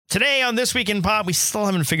Today on This Week in Pop, we still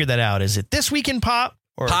haven't figured that out. Is it This Week in Pop?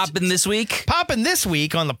 Or Poppin' this week? Poppin' this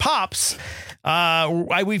week on the Pops.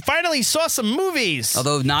 We finally saw some movies.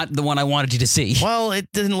 Although not the one I wanted you to see. Well,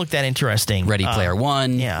 it didn't look that interesting. Ready Player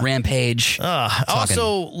One, yeah. Rampage.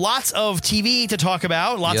 Also, lots of TV to talk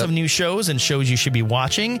about. Lots of new shows and shows you should be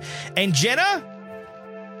watching. And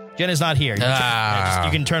Jenna's not here. You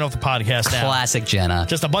can turn off the podcast now. Classic Jenna.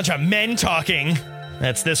 Just a bunch of men talking.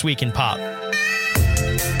 That's This Week in Pop.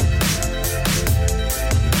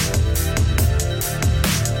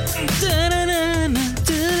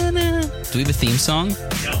 Do we have a theme song?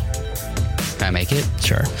 No. Can I make it?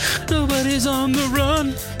 Sure. Nobody's on the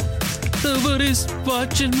run. Nobody's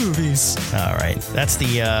watching movies. All right. That's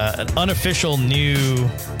the unofficial new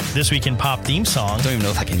This Week in Pop theme song. I don't even know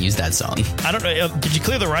if I can use that song. I don't know. Did you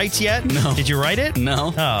clear the rights yet? No. Did you write it?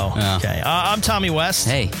 No. Oh, okay. I'm Tommy West.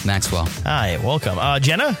 Hey, Maxwell. Hi, welcome.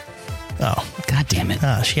 Jenna? Oh. God damn it.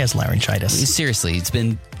 She has laryngitis. Seriously,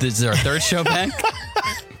 this is our third show back?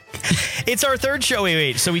 It's our third show.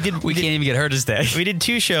 Wait. So we can't even get her to stay. We did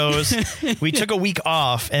 2 shows. We took a week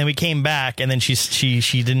off and we came back and then she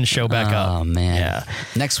didn't show back up. Oh man. Yeah.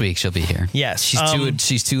 Next week she'll be here. Yes.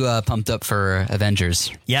 She's too pumped up for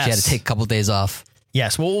Avengers. Yes. She had to take a couple days off.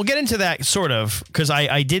 Yes. Well, we'll get into that sort of because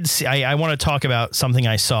I did see. I want to talk about something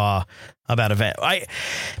I saw about event.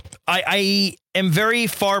 I am very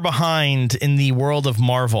far behind in the world of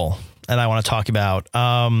Marvel. And I want to talk about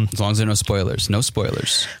as long as there are no spoilers. No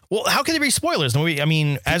spoilers. Well, how can there be spoilers?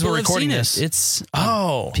 As we're recording this, it's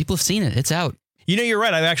people have seen it. It's out. You know, you're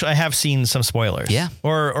right. I have seen some spoilers. Yeah,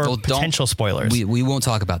 or potential spoilers. We won't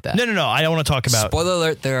talk about that. No. I don't want to talk about. Spoiler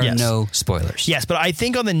alert. There are no spoilers. Yes, but I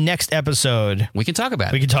think on the next episode we can talk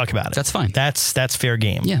about it. That's fine. That's fair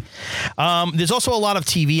game. Yeah. There's also a lot of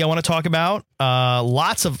TV I want to talk about.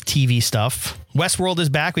 Lots of TV stuff. Westworld is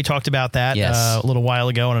back. We talked about that a little while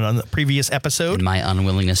ago on a previous episode. And my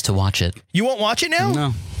unwillingness to watch it. You won't watch it now?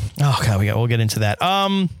 No. Oh God, we'll get into that.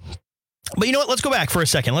 But you know what? Let's go back for a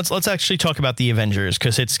second. Let's actually talk about the Avengers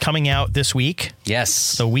because it's coming out this week.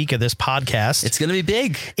 Yes. The week of this podcast. It's going to be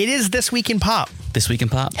big. It is This Week in Pop. This Week in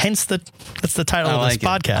Pop. Hence that's the title of this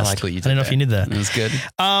podcast. I like what you did. I don't know if you knew that. That's good.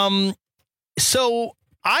 So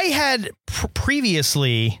I had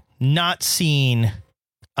previously not seen.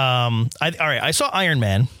 I saw Iron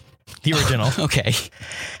Man, the original. Okay.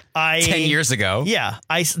 10 years ago. Yeah.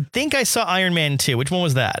 I think I saw Iron Man 2. Which one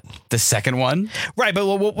was that? The second one? Right. But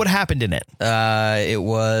what happened in it? It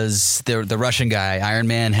was the Russian guy. Iron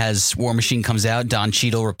Man has War Machine comes out. Don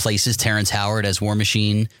Cheadle replaces Terrence Howard as War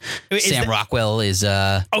Machine. Sam Rockwell is...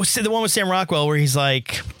 so the one with Sam Rockwell where he's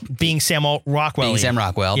like being Sam Rockwell. Being Sam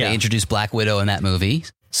Rockwell. Yeah. They introduced Black Widow in that movie.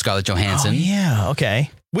 Scarlett Johansson. Oh, yeah. Okay.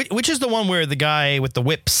 Which is the one where the guy with the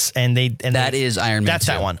whips that is Iron Man. That's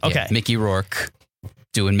 2. that one. Okay. Yeah. Mickey Rourke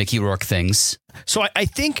doing Mickey Rourke things. So I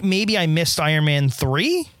think maybe I missed Iron Man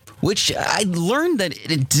 3. Which I learned that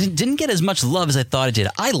it didn't get as much love as I thought it did.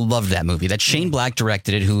 I loved that movie. That Shane Black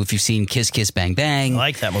directed it, who, if you've seen Kiss Kiss Bang Bang. I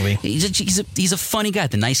like that movie. He's a funny guy.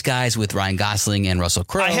 The Nice Guys with Ryan Gosling and Russell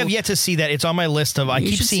Crowe. I have yet to see that. It's on my list of, I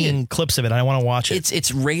keep seeing clips of it. I want to watch it.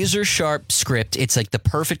 It's razor sharp script. It's like the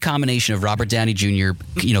perfect combination of Robert Downey Jr.,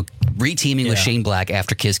 reteaming with Shane Black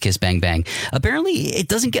after Kiss Kiss Bang Bang. Apparently, it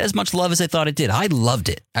doesn't get as much love as I thought it did. I loved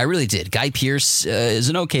it. I really did. Guy Pearce is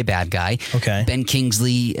an okay bad guy. Okay. Ben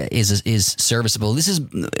Kingsley is serviceable. This is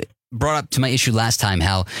brought up to my issue last time,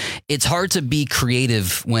 how it's hard to be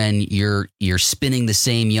creative when you're spinning the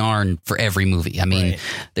same yarn for every movie. I mean,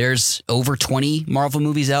 there's over 20 Marvel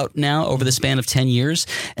movies out now over the span of 10 years,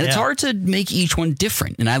 and it's hard to make each one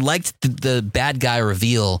different. And I liked the bad guy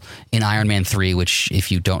reveal in Iron Man 3, which, if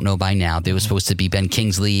you don't know by now, there was supposed to be Ben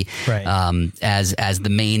Kingsley as the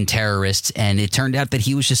main terrorist, and it turned out that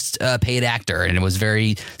he was just a paid actor, and it was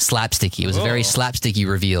very slapsticky. It was a very slapsticky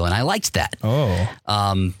reveal, and I liked that.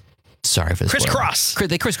 Sorry for the crisscross.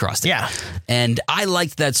 They crisscrossed it. Yeah, and I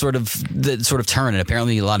liked that sort of turn, and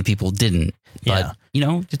apparently a lot of people didn't. But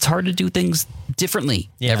it's hard to do things differently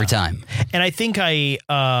every time. And I think I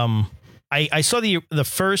saw the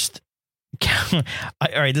first. All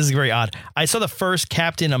right, this is very odd. I saw the first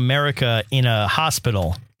Captain America in a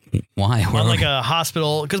hospital. Why? On like a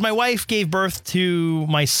hospital, because my wife gave birth to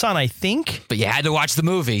my son, I think. But you had to watch the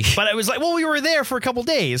movie. But I was like, well, we were there for a couple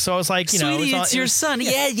days, so I was like, Sweetie, it's your son.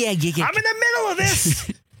 Yeah. I'm in the middle of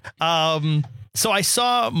this. So I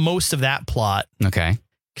saw most of that plot. Okay.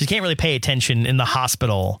 Because you can't really pay attention in the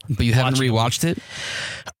hospital. But you haven't rewatched it?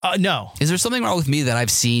 No. Is there something wrong with me that I've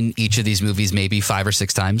seen each of these movies maybe 5 or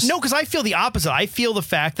 6 times? No, because I feel the opposite. I feel the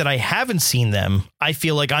fact that I haven't seen them, I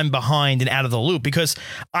feel like I'm behind and out of the loop because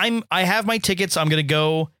I have my tickets. I'm going to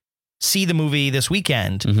go see the movie this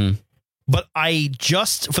weekend, Mm-hmm. but I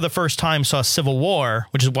just for the first time saw Civil War,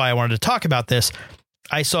 which is why I wanted to talk about this.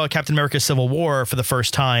 I saw Captain America Civil War for the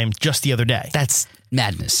first time just the other day. That's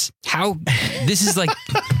madness. This is like,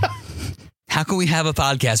 how can we have a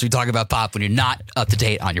podcast we talk about pop when you're not up to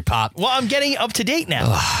date on your pop? Well, I'm getting up to date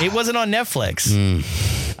now. It wasn't on Netflix.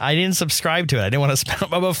 I didn't subscribe to it. I didn't want to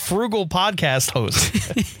spend. I'm a frugal podcast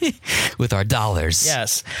host With our dollars.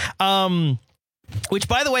 Yes. Which,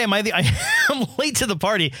 by the way, I'm late to the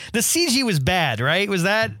party. The CG was bad, right? Was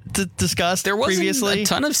that discussed There wasn't previously? a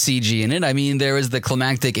ton of CG in it. I mean, there was the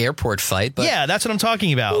climactic airport fight. But yeah, that's what I'm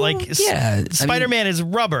talking about. Spider-Man is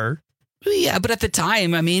rubber. Yeah, but at the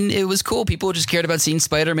time, I mean, it was cool. People just cared about seeing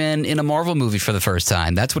Spider-Man in a Marvel movie for the first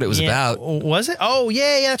time. That's what it was about. Was it? Oh,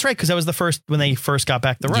 yeah, that's right. Because that was the first when they first got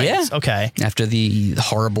back the rights. Yeah. Okay. After the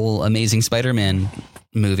horrible, amazing Spider-Man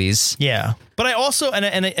movies. Yeah. But I also,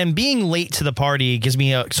 and being late to the party gives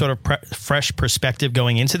me a sort of fresh perspective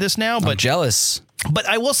going into this now. But I'm jealous. But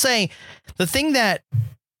I will say the thing that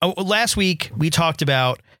last week we talked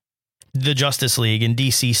about the Justice League and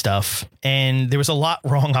DC stuff, and there was a lot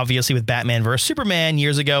wrong, obviously, with Batman versus Superman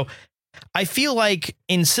years ago. I feel like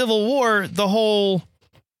in Civil War, the whole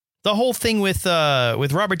thing with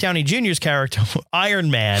Robert Downey Jr.'s character,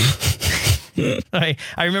 Iron Man. I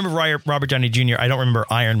remember Robert Downey Jr. I don't remember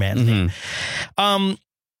Iron Man's name.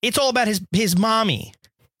 It's all about his mommy.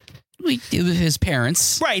 His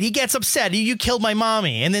parents. Right. He gets upset. You killed my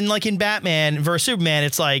mommy. And then like in Batman versus Superman,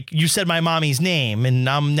 it's like you said my mommy's name and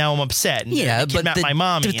now I'm upset. And yeah, but my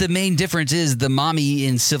mommy. The main difference is the mommy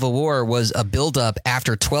in Civil War was a buildup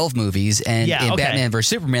after 12 movies. And in Batman versus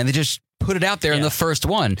Superman, they just put it out there in the first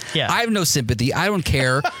one. Yeah. I have no sympathy. I don't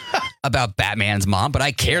care about Batman's mom, but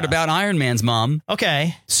I cared about Iron Man's mom.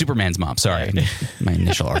 Okay. Superman's mom. Sorry. My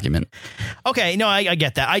initial argument. Okay. No, I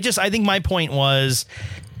get that. I think my point was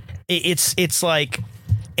it's like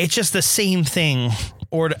it's just the same thing,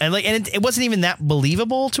 and it wasn't even that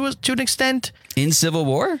believable to an extent in Civil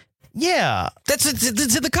War. Yeah, that's in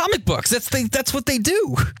the comic books. That's what they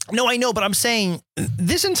do. No, I know, but I'm saying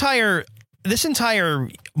this entire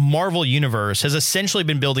Marvel universe has essentially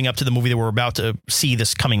been building up to the movie that we're about to see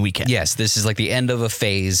this coming weekend. Yes, this is like the end of a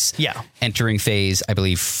phase. Yeah, entering phase, I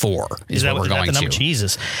believe 4 is what we're going to.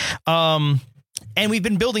 Jesus. And we've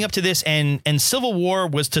been building up to this, and Civil War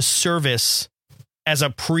was to service as a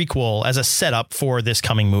prequel, as a setup for this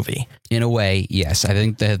coming movie. In a way, yes. I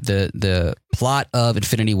think that the plot of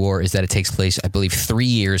Infinity War is that it takes place, I believe, 3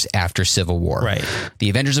 years after Civil War. Right. The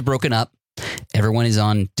Avengers are broken up. Everyone is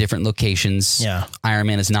on different locations. Yeah. Iron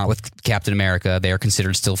Man is not with Captain America. They are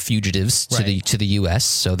considered still fugitives to the U.S.,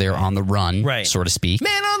 so they're on the run, so to speak.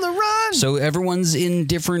 Man on the run! So everyone's in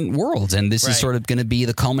different worlds, and this is sort of going to be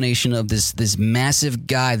the culmination of this massive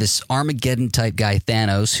guy, this Armageddon-type guy,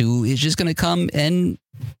 Thanos, who is just going to come and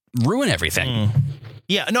ruin everything.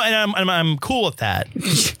 Yeah, no, and I'm cool with that.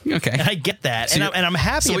 Okay, and I get that, so and I'm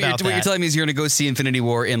happy about that. So what you're telling me is you're going to go see Infinity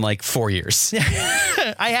War in like 4 years.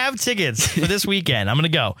 I have tickets for this weekend. I'm going to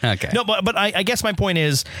go. Okay. No, but I guess my point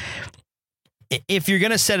is, if you're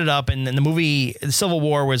going to set it up, and the movie Civil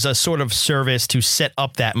War was a sort of service to set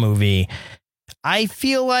up that movie, I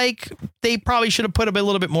feel like they probably should have put a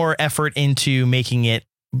little bit more effort into making it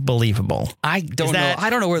believable. I don't know. I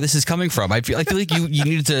don't know where this is coming from. I feel like you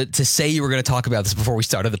needed to say you were going to talk about this before we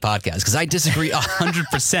started the podcast, because I disagree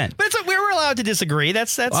 100%. But we're allowed to disagree.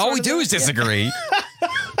 That's all we do is disagree.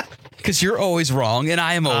 Because you're always wrong and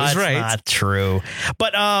I am always right. That's not true.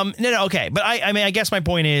 But no, okay. But I mean, I guess my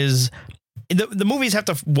point is the movies have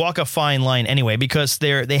to walk a fine line anyway, because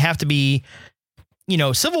they have to be.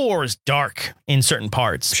 Civil War is dark in certain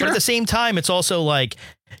parts, but at the same time, it's also like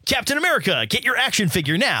Captain America, get your action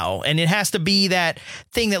figure now. And it has to be that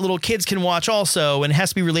thing that little kids can watch also, and it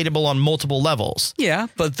has to be relatable on multiple levels. Yeah,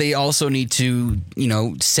 but they also need to,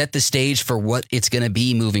 set the stage for what it's going to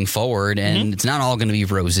be moving forward. And it's not all going to be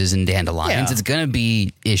roses and dandelions. Yeah. It's going to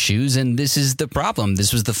be issues. And this is the problem.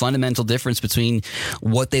 This was the fundamental difference between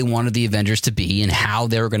what they wanted the Avengers to be and how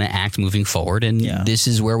they were going to act moving forward. And this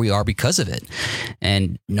is where we are because of it.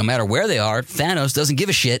 And no matter where they are, Thanos doesn't give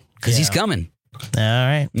a shit because he's coming. All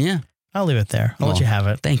right. Yeah. I'll leave it there. I'll let you have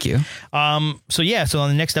it. Thank you. So on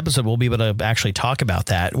the next episode, we'll be able to actually talk about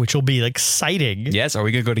that, which will be exciting. Yes. Are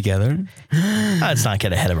we going to go together? Let's not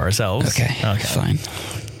get ahead of ourselves. Okay. Fine.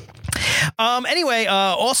 Anyway,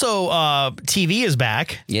 also, TV is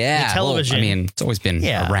back. Yeah. The television. Well, I mean, it's always been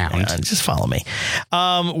around. Just follow me.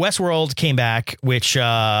 Westworld came back, which,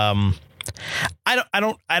 I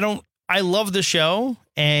love the show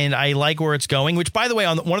and I like where it's going, which, by the way,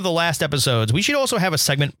 on one of the last episodes, we should also have a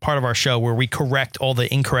segment part of our show where we correct all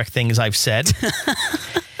the incorrect things I've said.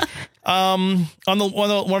 On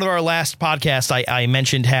one of our last podcasts, I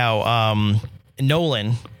mentioned how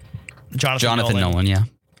Jonathan Nolan, yeah,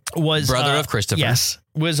 was brother of Christopher. Yes,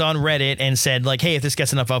 was on Reddit and said like, hey, if this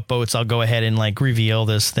gets enough upvotes, I'll go ahead and like reveal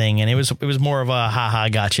this thing. And it was more of a haha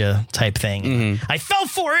gotcha type thing. Mm-hmm. I fell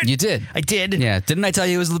for it. You did. I did. Yeah. Didn't I tell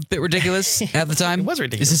you it was a bit ridiculous at the time? It was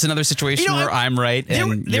ridiculous. Is this another situation where I'm right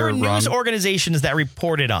and there you're were news wrong? Organizations that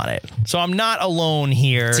reported on it, so I'm not alone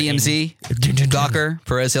here. TMZ, Gawker,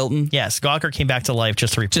 Perez Hilton. Yes, Gawker came back to life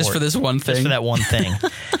just to report. Just for this one thing. Just for that one thing.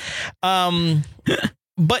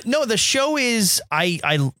 But no, the show is I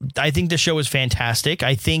think the show is fantastic.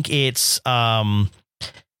 I think it's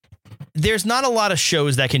there's not a lot of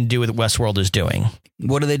shows that can do what Westworld is doing.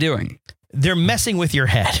 What are they doing? They're messing with your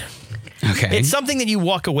head. Okay. It's something that you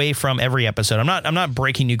walk away from every episode. I'm not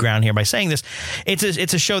breaking new ground here by saying this.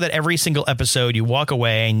 It's a show that every single episode you walk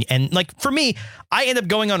away and like for me, I end up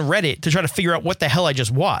going on Reddit to try to figure out what the hell I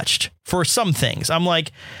just watched for some things. I'm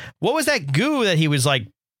like, what was that goo that he was like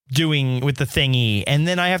doing with the thingy? And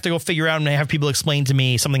then I have to go figure out and have people explain to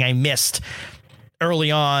me something I missed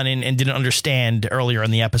early on and didn't understand earlier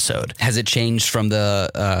in the episode. Has it changed from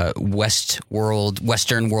the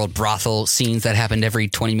Western world brothel scenes that happened every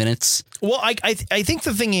 20 minutes? Well, I think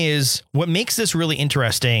the thing is what makes this really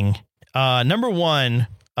interesting. Number one,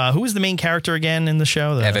 who is the main character again in the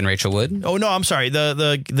show? Evan Rachel Wood. Oh no, I'm sorry.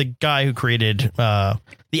 The guy who created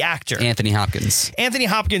the actor Anthony Hopkins. Anthony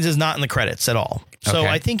Hopkins is not in the credits at all. So Okay.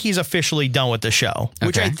 I think he's officially done with the show,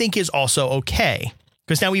 which Okay. I think is also okay.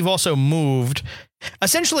 Because now we've also moved.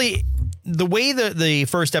 Essentially, the way the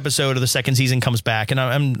first episode of the second season comes back, and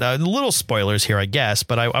I'm little spoilers here, I guess,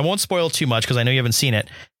 but I won't spoil too much because I know you haven't seen it.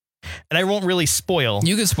 And I won't really spoil.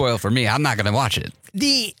 You can spoil for me. I'm not going to watch it.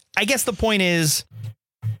 I guess the point is,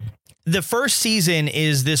 the first season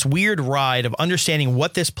is this weird ride of understanding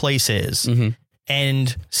what this place is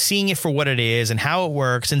and seeing it for what it is and how it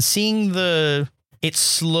works and seeing it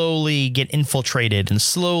slowly get infiltrated and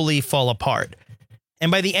slowly fall apart.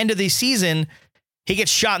 And by the end of the season, he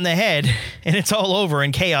gets shot in the head and it's all over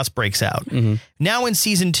and chaos breaks out. Mm-hmm. Now in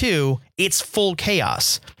season 2, it's full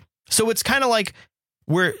chaos. So it's kind of like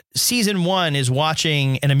where season 1 is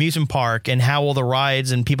watching an amusement park and how all the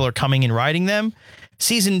rides and people are coming and riding them.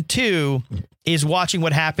 Season 2 is watching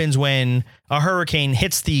what happens when a hurricane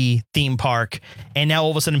hits the theme park and now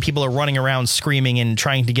all of a sudden people are running around screaming and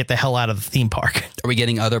trying to get the hell out of the theme park. Are we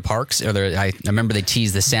getting other parks? I remember they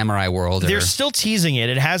teased the Samurai World. They're still teasing it.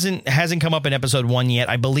 It hasn't come up in episode 1 yet.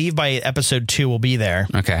 I believe by episode 2 will be there.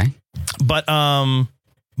 Okay. But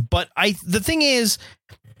the thing is,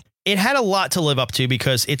 it had a lot to live up to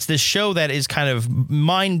because it's this show that is kind of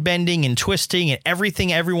mind bending and twisting, and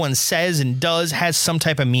everything everyone says and does has some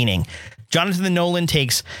type of meaning. Jonathan Nolan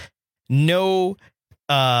takes no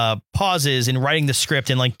pauses in writing the script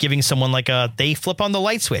and like giving someone like they flip on the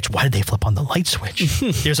light switch. Why did they flip on the light switch?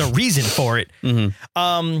 There's a reason for it.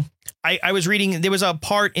 Mm-hmm. I was reading, there was a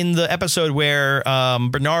part in the episode where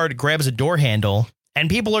Bernard grabs a door handle and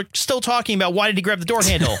people are still talking about why did he grab the door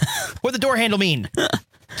handle? What did the door handle mean?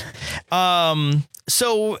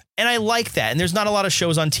 So, and I like that. And there's not a lot of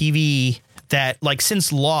shows on TV that, like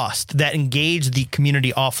since Lost, that engage the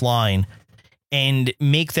community offline and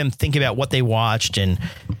make them think about what they watched and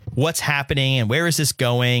what's happening and where is this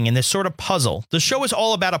going. And this sort of puzzle. The show is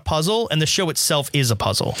all about a puzzle and the show itself is a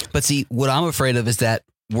puzzle. But see, what I'm afraid of is that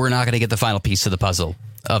we're not going to get the final piece of the puzzle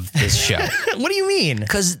of this show. What do you mean?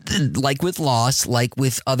 Because like with Lost, like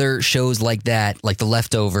with other shows like that, like The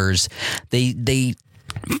Leftovers, they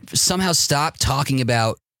somehow stop talking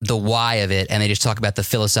about the why of it and they just talk about the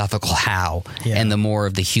philosophical how and the more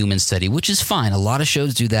of the human study, which is fine. A lot of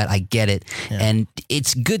shows do that. I get it. And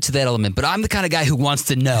it's good to that element, but I'm the kind of guy who wants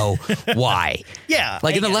to know why.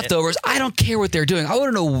 Like in The Leftovers, I don't care what they're doing. I want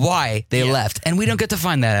to know why they left, and we don't get to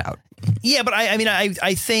find that out. Yeah, but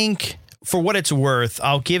I think for what it's worth,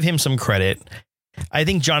 I'll give him some credit. I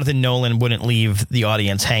think Jonathan Nolan wouldn't leave the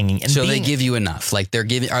audience hanging. And so they give you enough. Like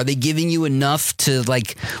are they giving you enough to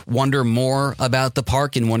like wonder more about the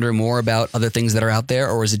park and wonder more about other things that are out there,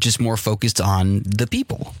 or is it just more focused on the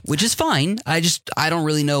people, which is fine. I don't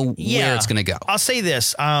really know where it's going to go. I'll say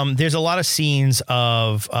this. There's a lot of scenes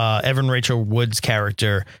of Evan Rachel Wood's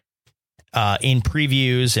character in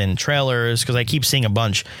previews and trailers, because I keep seeing a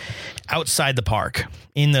bunch outside the park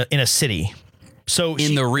in a city. So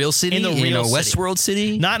in the real city, in a Westworld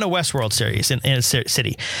city, not in a Westworld series, in a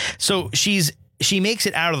city. So she makes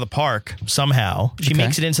it out of the park somehow. She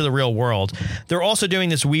makes it into the real world. They're also doing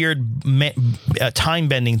this weird time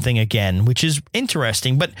bending thing again, which is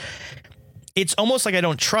interesting, but it's almost like I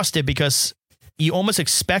don't trust it because you almost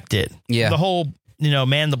expect it. Yeah. The whole,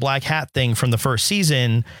 Man in the Black Hat thing from the first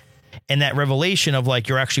season and that revelation of like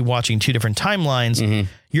you're actually watching two different timelines,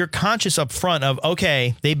 you're conscious up front of,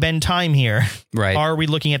 okay, they bend time here. Right. Are we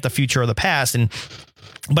looking at the future or the past?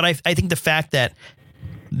 But I think the fact that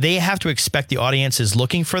they have to expect the audience is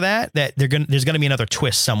looking for that there's going to be another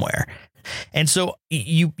twist somewhere. And so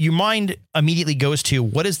your mind immediately goes to,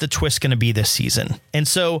 what is the twist going to be this season? And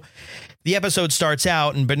so the episode starts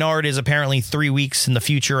out and Bernard is apparently 3 weeks in the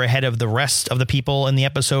future ahead of the rest of the people in the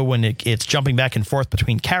episode when it's jumping back and forth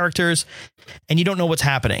between characters and you don't know what's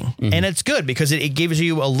happening. And it's good because it gives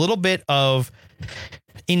you a little bit of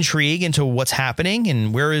intrigue into what's happening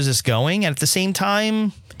and where is this going. And at the same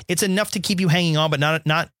time, it's enough to keep you hanging on, but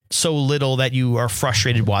not so little that you are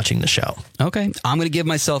frustrated watching the show. Okay, I'm going to give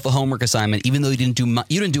myself a homework assignment, even though you didn't do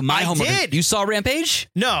my homework. Did. You saw Rampage?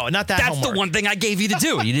 No, not that. That's homework. the one thing I gave you to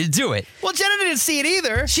do. You didn't do it. Well, Jenna didn't see it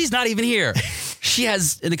either. She's not even here. She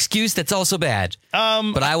has an excuse that's also bad.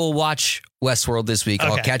 But I will watch Westworld this week.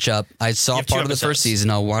 Okay. I'll catch up. I saw part of the episodes. first season.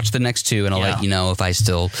 I'll watch the next two, and I'll let you know if I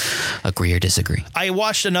still agree or disagree. I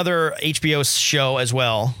watched another HBO show as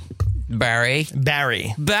well. Barry.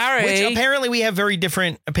 Which apparently we have very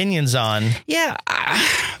different opinions on. Yeah,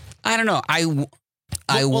 I don't know.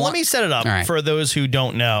 Let me set it up for those who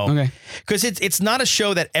don't know. Okay. Because it's not a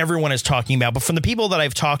show that everyone is talking about, but from the people that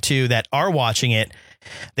I've talked to that are watching it,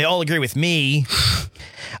 they all agree with me.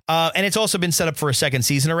 And it's also been set up for a second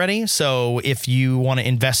season already. So if you want to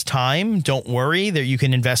invest time, don't worry that you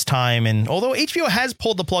can invest time. And although HBO has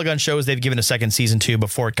pulled the plug on shows they've given a second season to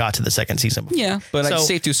before it got to the second season. Yeah, but it's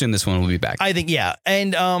safe to assume this one will be back. I think, yeah.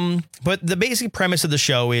 And but the basic premise of the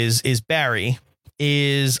show is Barry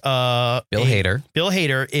is Bill Hader. Bill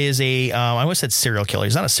Hader is I almost said serial killer.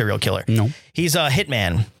 He's not a serial killer. No. He's a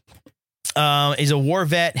hitman. He's a war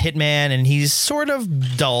vet hitman, and he's sort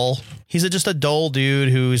of dull. He's just a dull dude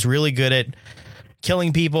who's really good at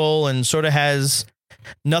killing people and sort of has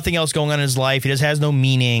nothing else going on in his life. He just has no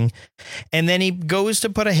meaning. And then he goes to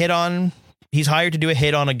put a hit on. He's hired to do a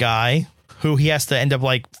hit on a guy who he has to end up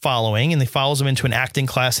like following, and he follows him into an acting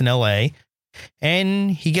class in LA.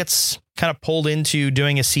 And he gets kind of pulled into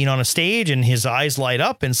doing a scene on a stage, and his eyes light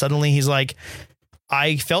up, and suddenly he's like,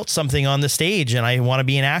 I felt something on the stage and I want to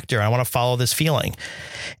be an actor. I want to follow this feeling.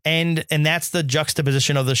 And that's the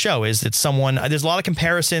juxtaposition of the show is it's someone, there's a lot of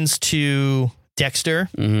comparisons to Dexter,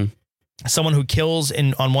 someone who kills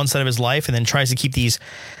on one side of his life and then tries to keep these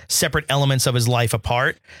separate elements of his life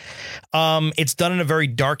apart. It's done in a very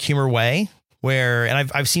dark humor way and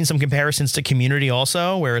I've seen some comparisons to Community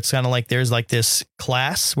also, where it's kind of like, there's like this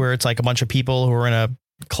class where it's like a bunch of people who are in a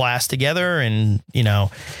class together and,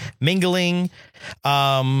 mingling.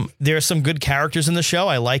 There's some good characters in the show.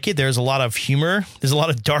 I like it. There's a lot of humor. There's a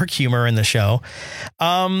lot of dark humor in the show.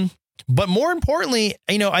 But more importantly,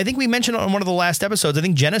 I think we mentioned on one of the last episodes, I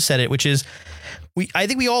think Jenna said it, which is I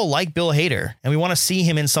think we all like Bill Hader and we want to see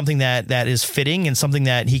him in something that is fitting and something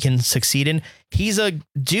that he can succeed in. He's a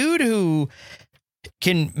dude who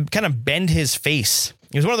can kind of bend his face.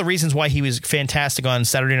 It was one of the reasons why he was fantastic on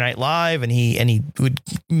Saturday Night Live, and he would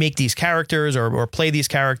make these characters or play these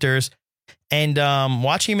characters. And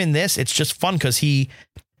watching him in this, it's just fun because he,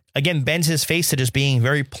 again, bends his face to just being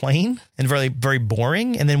very plain and very, very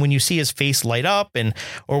boring. And then when you see his face light up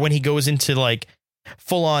or when he goes into like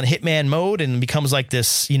full on hitman mode and becomes like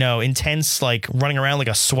this, intense, like running around like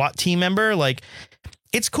a SWAT team member, like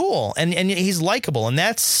it's cool. And he's likable. And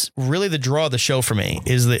that's really the draw of the show for me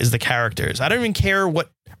is the characters. I don't even care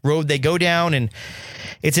what road they go down. And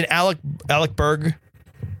it's an Alec Berg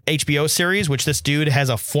HBO series, which this dude has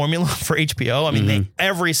a formula for HBO. I mean,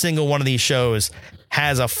 every single one of these shows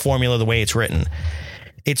has a formula the way it's written.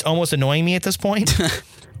 It's almost annoying me at this point.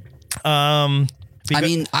 I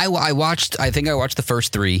think I watched the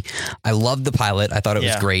first three. I loved the pilot. I thought it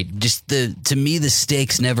was great. Just to me, the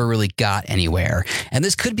stakes never really got anywhere. And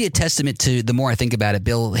this could be a testament to, the more I think about it,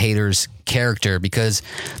 Bill Hader's character, because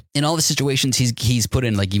in all the situations he's put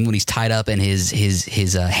in, like even when he's tied up and his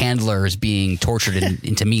handler is being tortured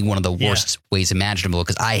in to me one of the worst ways imaginable,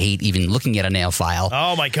 because I hate even looking at a nail file.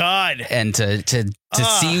 Oh my God. And to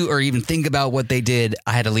see or even think about what they did,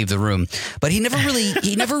 I had to leave the room. But he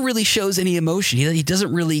never really shows any emotion. He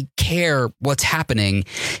doesn't really care what's happening.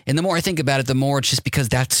 And the more I think about it, the more it's just because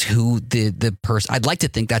that's who the person, I'd like to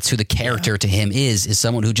think that's who the character to him is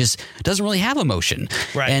someone who just doesn't really have emotion.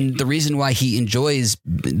 Right. And the reason why he enjoys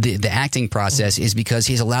the acting process is because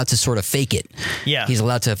he's allowed to sort of fake it. Yeah. He's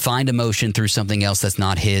allowed to find emotion through something else that's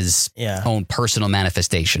not his own personal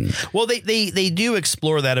manifestation. Well, they do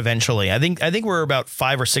explore that eventually. I think we're about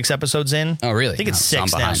 5 or 6 episodes in. Oh, really? I think it's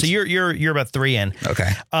 6 now. So you're about 3 in. Okay.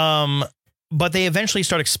 But they eventually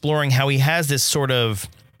start exploring how he has this sort of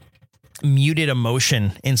muted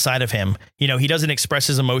emotion inside of him. You know, he doesn't express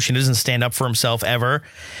his emotion, doesn't stand up for himself ever.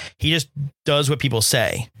 He just does what people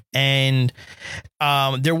say. And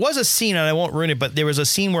there was a scene, and I won't ruin it, but there was a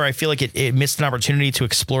scene where I feel like it missed an opportunity to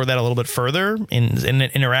explore that a little bit further in an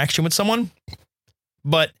interaction with someone.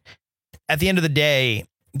 But at the end of the day,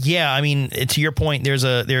 yeah, I mean, to your point,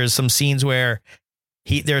 there's some scenes where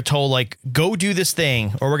they're told, like, go do this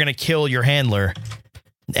thing or we're going to kill your handler.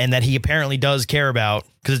 And that he apparently does care about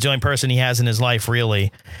because it's the only person he has in his life,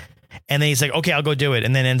 really. And then he's like, okay, I'll go do it.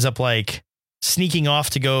 And then ends up like sneaking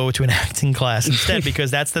off to go to an acting class instead, because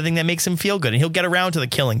that's the thing that makes him feel good. And he'll get around to the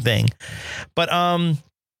killing thing. But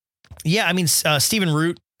yeah, I mean, Stephen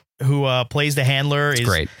Root, who plays the handler, is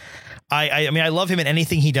great. I mean, I love him in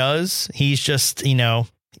anything he does. He's just, you know,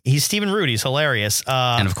 he's Stephen Root. He's hilarious.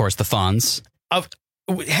 And of course, the Fonz.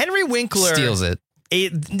 Henry Winkler steals it.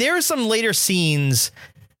 There are some later scenes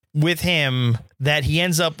with him that he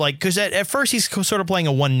ends up like, because at first he's sort of playing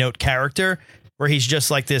a one-note character where he's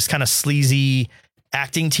just like this kind of sleazy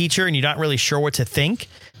acting teacher and you're not really sure what to think.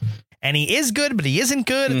 And he is good, but he isn't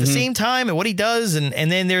good at the same time at what he does. And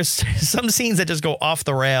then there's some scenes that just go off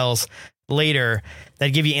the rails later that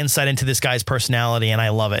give you insight into this guy's personality. And I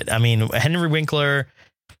love it. I mean, Henry Winkler,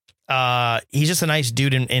 he's just a nice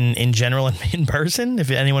dude in general and in person, if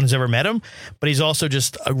anyone's ever met him, but he's also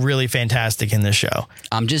just really fantastic in this show.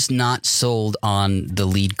 I'm just not sold on the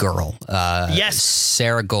lead girl. Yes.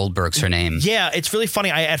 Sarah Goldberg's her name. Yeah, it's really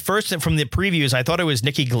funny. At first from the previews, I thought it was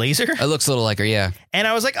Nikki Glaser. It looks a little like her, yeah. And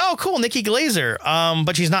I was like, oh, cool, Nikki Glaser.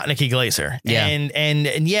 But she's not Nikki Glaser. Yeah.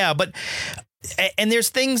 And yeah, but there's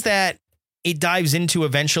things that it dives into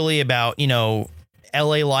eventually about, you know,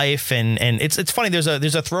 LA life, and it's funny. There's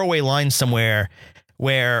a throwaway line somewhere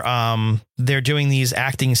where they're doing these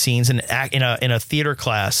acting scenes in a theater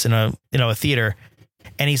class in a theater,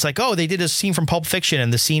 and he's like, oh, they did a scene from Pulp Fiction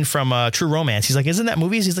and the scene from True Romance. He's like, isn't that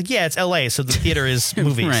movies? He's like, yeah, it's LA, so the theater is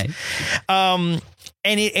movies. Right. And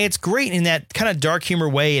it's great in that kind of dark humor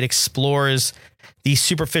way. It explores the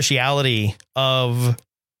superficiality of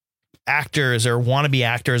actors or wannabe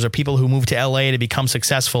actors or people who move to LA to become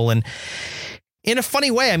successful, and in a funny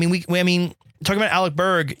way. I mean, talking about Alec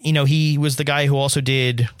Berg, you know, he was the guy who also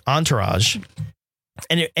did Entourage,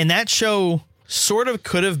 and that show sort of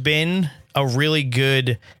could have been a really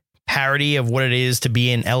good parody of what it is to be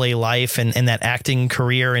in LA life and that acting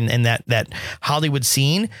career and that Hollywood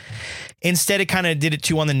scene. Instead, it kind of did it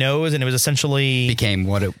too on the nose, and it was essentially became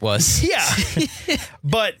what it was. Yeah.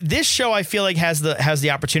 But this show, I feel like, has the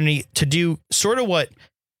opportunity to do sort of what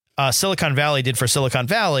Silicon Valley did for Silicon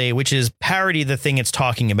Valley, which is parody the thing it's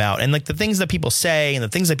talking about. And like the things that people say and the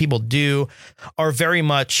things that people do are very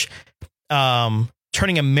much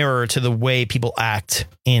turning a mirror to the way people act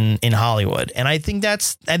in Hollywood. And I think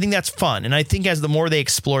that's fun. And I think as the more they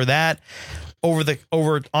explore that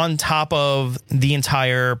over on top of the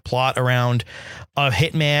entire plot around a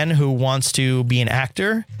hitman who wants to be an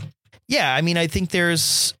actor. Yeah, I mean, I think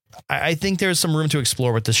there's some room to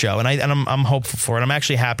explore with the show, and I'm hopeful for it. I'm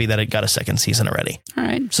actually happy that it got a second season already. All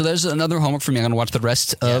right, so there's another homework for me. I'm going to watch the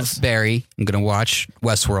rest of Barry. I'm going to watch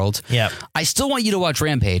Westworld. Yeah, I still want you to watch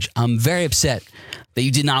Rampage. I'm very upset that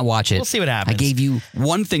you did not watch it. We'll see what happens. I gave you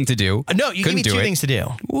one thing to do. No, you gave me two things to do.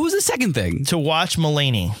 What was the second thing? To watch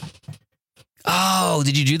Mulaney. Oh,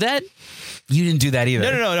 did you do that? You didn't do that either.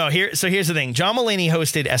 No. Here's the thing. John Mulaney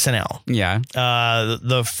hosted SNL. Yeah.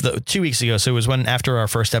 The 2 weeks ago. So it was after our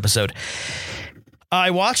first episode.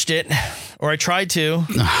 I watched it, or I tried to.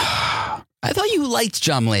 I thought you liked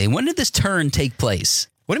John Mulaney. When did this turn take place?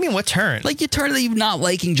 What do you mean? What turn? Like you turned that you're not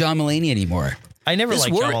liking John Mulaney anymore. I never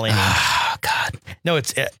liked John Mulaney. Oh God. No,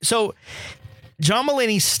 it's so. John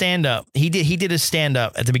Mulaney's stand-up. He did a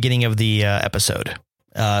stand-up at the beginning of the episode.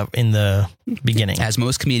 In the beginning, as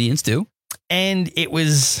most comedians do. And it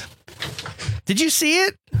was, did you see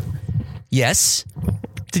it? Yes.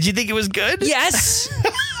 Did you think it was good? Yes.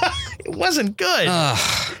 It wasn't good.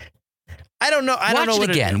 I don't know. I don't know what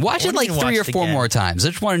it again. Watch it like 3 or 4 more times. I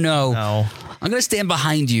just want to know. No. I'm going to stand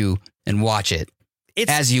behind you and watch it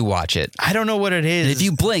as you watch it. I don't know what it is. And if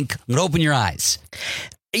you blink, I'm going to open your eyes.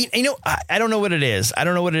 You know, I don't know what it is. I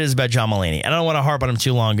don't know what it is about John Mulaney. I don't want to harp on him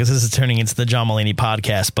too long because this is turning into the John Mulaney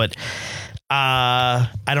podcast, but I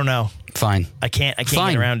don't know. Fine. I can't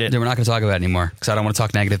get around it. Then we're not going to talk about it anymore because I don't want to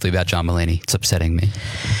talk negatively about John Mulaney. It's upsetting me.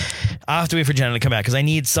 I'll have to wait for Jenna to come back because I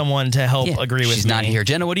need someone to help agree with me. She's not here.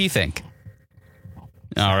 Jenna, what do you think?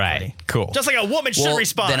 All right, cool. Just like a woman should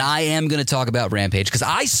respond. Then I am going to talk about Rampage because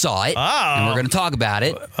I saw it, and we're going to talk about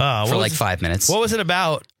it for like 5 minutes. What was it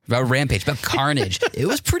about? About Rampage, about carnage. It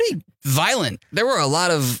was pretty violent. There were a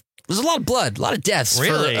lot of There's a lot of blood, a lot of deaths.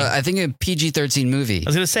 Really? For, I think a PG-13 movie. I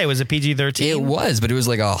was going to say, was it PG-13? It was, but it was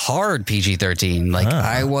like a hard PG-13. Like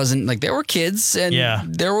I wasn't like there were kids,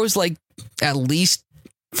 and there was like at least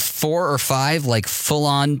 4 or 5 like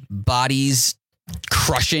full-on bodies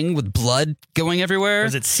crushing with blood going everywhere.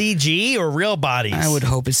 Was it CG or real bodies? I would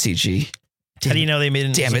hope it's CG. How do you know they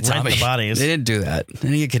made Damn it, Tommy. the bodies? They didn't do that. They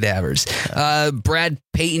didn't get cadavers. Brad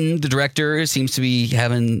Payton, the director, seems to be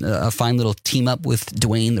having a fine little team up with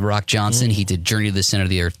Dwayne The Rock Johnson. He did Journey to the Center of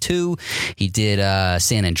the Earth 2. He did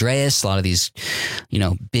San Andreas. A lot of these,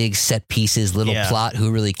 big set pieces, little plot.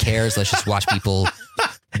 Who really cares? Let's just watch people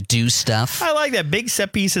do stuff. I like that. Big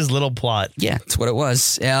set pieces, little plot. Yeah, that's what it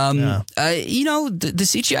was. The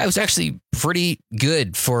CGI was actually pretty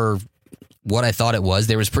good for what I thought it was.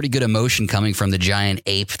 There was pretty good emotion coming from the giant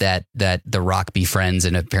ape that The Rock befriends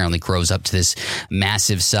and apparently grows up to this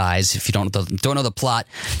massive size. If you don't know the plot,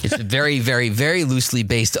 it's very, very, very loosely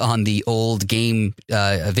based on the old game,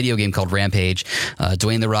 a video game called Rampage.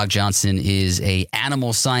 Dwayne The Rock Johnson is a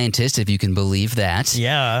animal scientist, if you can believe that.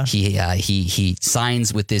 Yeah. He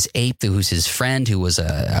signs with this ape who's his friend, who was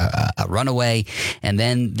a runaway, and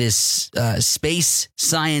then this space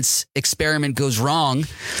science experiment goes wrong,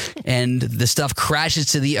 and the stuff crashes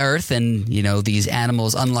to the earth, and these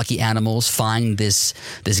animals, unlucky animals, find this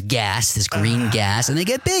gas, this green gas, and they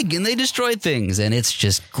get big and they destroy things, and it's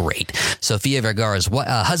just great. Sofia Vergara's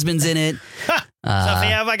husband's in it.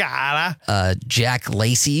 Sofia Vergara. Jack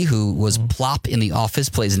Lacey, who was Plop in The Office,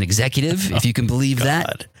 plays an executive, if you can believe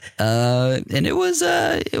that. And it was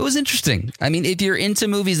interesting. I mean, if you're into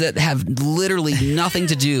movies that have literally nothing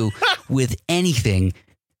to do with anything,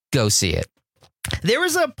 go see it. There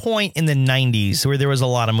was a point in the 90s where there was a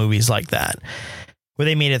lot of movies like that, where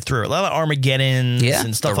they made it through. A lot of Armageddons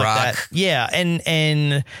and stuff like that. Yeah,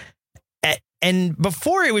 and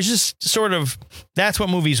before it was just sort of, that's what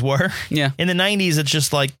movies were. Yeah. In the 90s, it's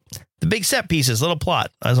just like the big set pieces, little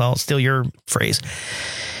plot, as I'll steal your phrase.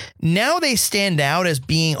 Now they stand out as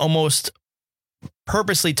being almost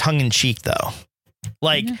purposely tongue-in-cheek, though.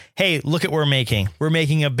 Like, hey, look at what we're making. We're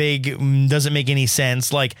making a big, doesn't make any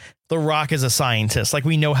sense. Like, The Rock is a scientist. Like,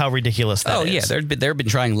 we know how ridiculous that is. Oh, yeah. They've been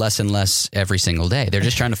trying less and less every single day. They're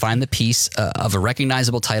just trying to find the piece of a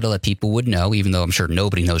recognizable title that people would know, even though I'm sure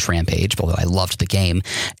nobody knows Rampage, although I loved the game.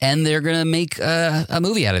 And they're going to make a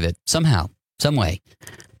movie out of it somehow, some way.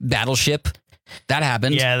 Battleship. That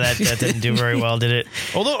happened. Yeah, that didn't do very well, did it?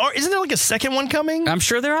 Although, isn't there like a second one coming? I'm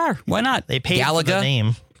sure there are. Why not? They paid for the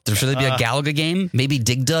name. There's sure there'd be a Galaga game, maybe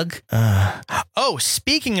Dig Dug.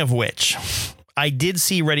 Speaking of which, I did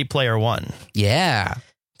see Ready Player One. Yeah.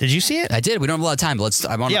 Did you see it? I did. We don't have a lot of time, but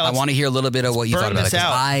I want to hear a little bit of what you thought about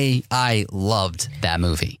it. I loved that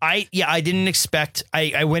movie. I didn't expect.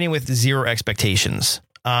 I went in with zero expectations.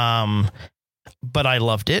 But I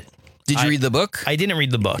loved it. Did you read the book? I didn't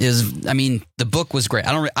read the book. The book was great.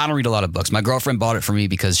 I don't read a lot of books. My girlfriend bought it for me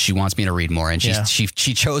because she wants me to read more, and she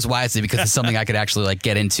chose wisely because it's something I could actually like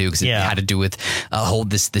get into, because it had to do with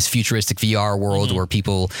this futuristic VR world where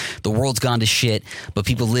the world's gone to shit, but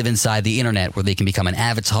people live inside the internet where they can become an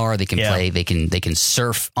avatar. They can play. They can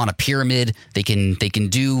surf on a pyramid. They can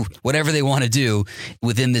do whatever they want to do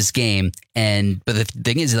within this game. But the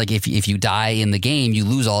thing is, like, if you die in the game, you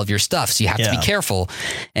lose all of your stuff, so you have to be careful.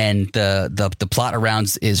 And the plot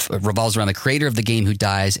revolves around the creator of the game who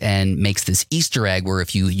dies and makes this Easter egg where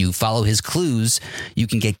if you follow his clues, you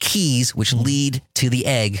can get keys which lead to the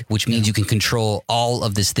egg, which means you can control all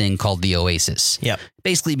of this thing called the Oasis. Yep.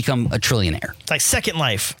 Basically become a trillionaire. It's like Second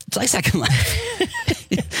Life.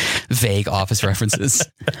 Vague Office references.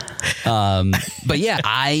 But yeah,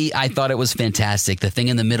 I thought it was fantastic. The thing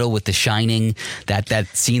in the middle with The Shining, that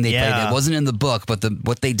scene they played, it wasn't in the book, but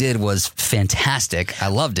what they did was fantastic. I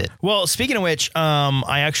loved it. Well, speaking of which,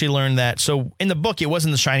 I actually learned that. So in the book, it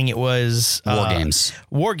wasn't The Shining. It was War Games.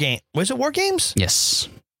 Was it War Games? Yes.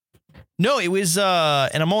 No, it was,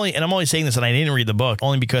 and I'm only saying this, and I didn't read the book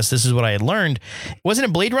only because this is what I had learned. Wasn't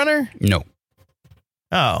it Blade Runner? No.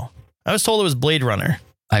 Oh, I was told it was Blade Runner.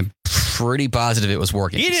 I'm pretty positive it was War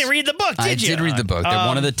Games. You didn't read the book, did you? I did read the book.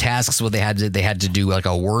 One of the tasks was they had to do like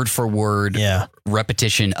a word for word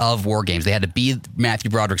repetition of War Games. They had to be Matthew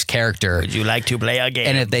Broderick's character. Would you like to play a game?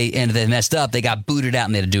 And if they messed up, they got booted out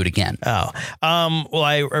and they had to do it again. Oh, well,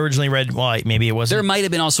 I originally read. Well, maybe it wasn't. There might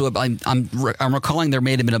have been also. I'm recalling there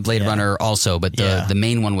may have been a Blade Runner also, but the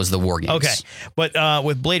main one was the War Games. Okay, but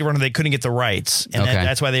with Blade Runner, they couldn't get the rights, and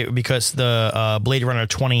that's why because the Blade Runner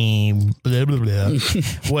 20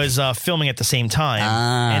 was filming at the same time,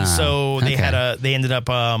 and so they ended up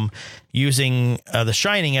using The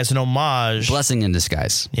Shining as an homage. Blessing in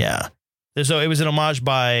disguise. Yeah. So it was an homage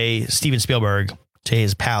by Steven Spielberg to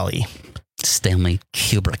his pally. Stanley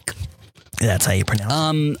Kubrick. That's how you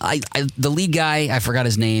pronounce it. The lead guy, I forgot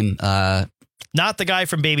his name. Not the guy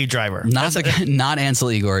from Baby Driver. Not Ansel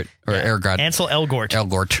Elgort or Elgort. Ansel Elgort.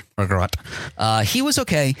 He was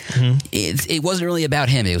okay. Mm-hmm. It wasn't really about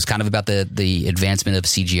him. It was kind of about the advancement of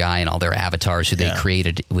CGI and all their avatars who they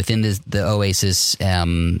created within the Oasis.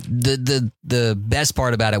 The best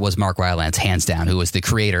part about it was Mark Rylance, hands down, who was the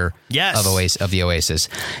creator of the Oasis.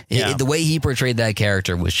 Yeah. The way he portrayed that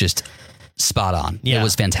character was just spot on. Yeah. It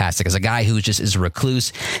was fantastic. As a guy who just is a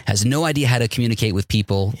recluse, has no idea how to communicate with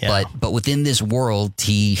people, but within this world,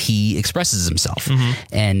 he expresses himself,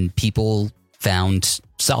 and people found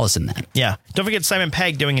solace in that. Yeah. Don't forget Simon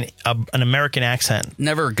Pegg doing an American accent.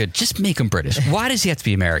 Never good. Just make him British. Why does he have to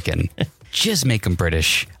be American? Just make him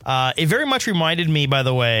British. It very much reminded me, by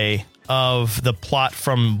the way, of the plot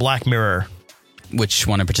from Black Mirror. Which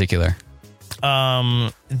one in particular?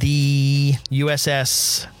 The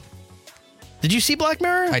USS. Did you see Black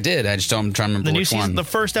Mirror? I did. I just don't try to remember which one. The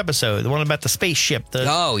first episode, the one about the spaceship.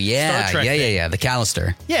 Oh, yeah. Star Trek Yeah. The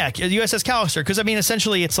Callister. Yeah, the USS Callister. Because, I mean,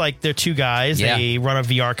 essentially, it's like they're two guys. Yeah. They run a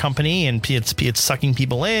VR company, and it's sucking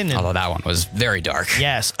people in. And, although that one was very dark.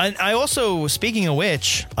 Yes. And I also, speaking of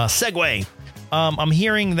which, segue, I'm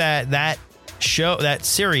hearing that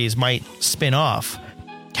series might spin off.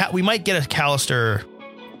 We might get a Callister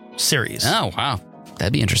series. Oh, wow.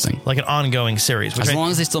 That'd be interesting. Like an ongoing series. As long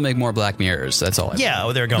as they still make more Black Mirrors, that's all.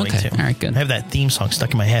 They're going to. All right, good. I have that theme song stuck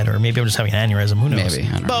in my head, or maybe I'm just having an aneurysm. Who knows? Maybe.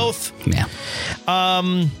 I don't Both. know.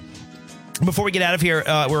 Yeah. Before we get out of here,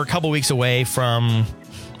 we're a couple weeks away from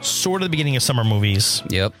sort of the beginning of summer movies.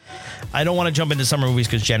 Yep. I don't want to jump into summer movies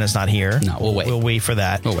because Jenna's not here. No, we'll wait. We'll wait for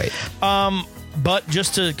that. We'll wait. But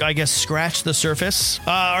just to, I guess, scratch the surface,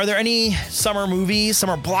 are there any summer movies,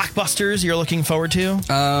 summer blockbusters you're looking forward to?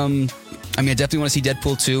 I definitely want to see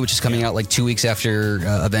Deadpool 2, which is coming out like 2 weeks after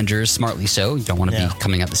Avengers, smartly so. You don't want to be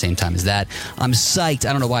coming out the same time as that. I'm psyched.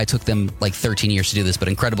 I don't know why it took them like 13 years to do this, but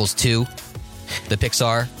Incredibles 2, the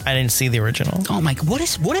Pixar. I didn't see the original. Oh my, what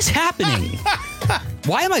is happening?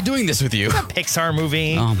 Why am I doing this with you? It's a Pixar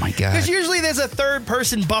movie. Oh my God. Because usually there's a third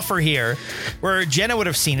person buffer here where Jenna would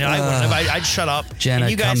have seen it. I wouldn't have. I'd shut up. Jenna,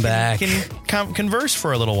 and you guys come back. can converse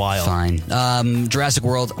for a little while. Fine. Jurassic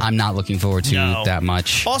World, I'm not looking forward to that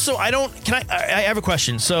much. Also, I have a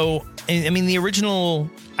question. So, I mean, the original,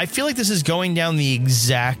 I feel like this is going down the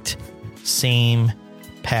exact same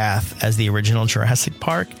path as the original Jurassic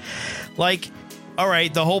Park. Like, all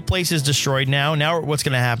right, the whole place is destroyed now. Now what's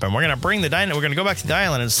going to happen? We're going to bring we're going to go back to the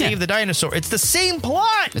island and save the dinosaur. It's the same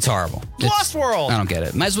plot. It's horrible. Lost World. I don't get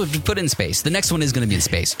it. Might as well put it in space. The next one is going to be in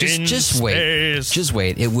space. Just wait. Just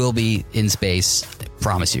wait. It will be in space.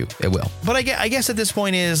 Promise you, it will. But I guess at this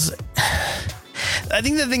point is, I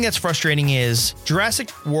think the thing that's frustrating is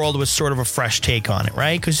Jurassic World was sort of a fresh take on it,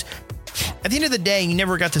 right? Because at the end of the day, you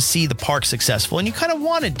never got to see the park successful, and you kind of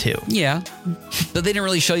wanted to. Yeah, but they didn't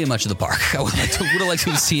really show you much of the park. I would have liked to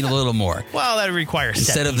have seen a little more. Well, that requires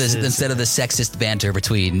instead of the sexist banter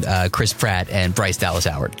between Chris Pratt and Bryce Dallas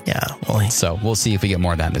Howard. Yeah, well, so we'll see if we get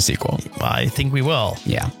more of that in the sequel. I think we will.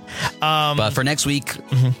 Yeah, but for next week.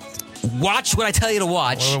 Watch what I tell you to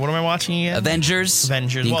watch. What am I watching again? Avengers, The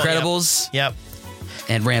Incredibles, yep.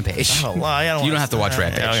 And Rampage. Oh, well, you don't have to watch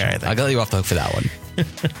Rampage. Okay, I'll let you off the hook for that one.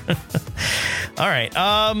 All right.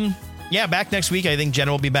 Back next week. I think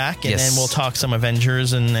Jenna will be back, and then we'll talk some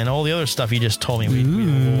Avengers and all the other stuff you just told me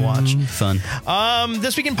we'll watch. Fun.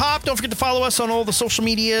 This Week in Pop. Don't forget to follow us on all the social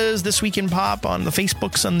medias. This Week in Pop on the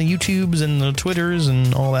Facebooks, on the YouTubes, and the Twitters,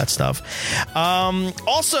 and all that stuff.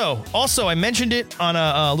 Also, I mentioned it on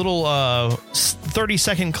a little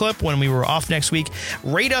 30-second clip when we were off next week.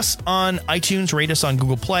 Rate us on iTunes. Rate us on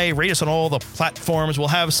Google Play. Rate us on all the platforms. We'll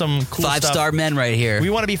have some cool stuff. 5-star men right here. We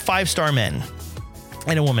want to be 5-star men.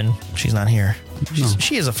 And a woman. She's not here.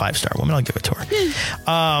 She is a 5-star woman. I'll give it to her.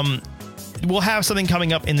 We'll have something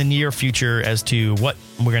coming up in the near future as to what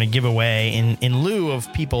we're going to give away in lieu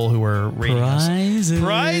of people who are rating us.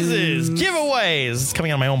 Prizes. Giveaways. It's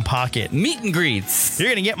coming out of my own pocket. Meet and greets. You're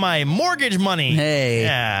going to get my mortgage money. Hey.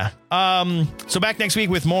 Yeah. So back next week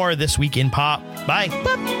with more This Week in Pop. Bye.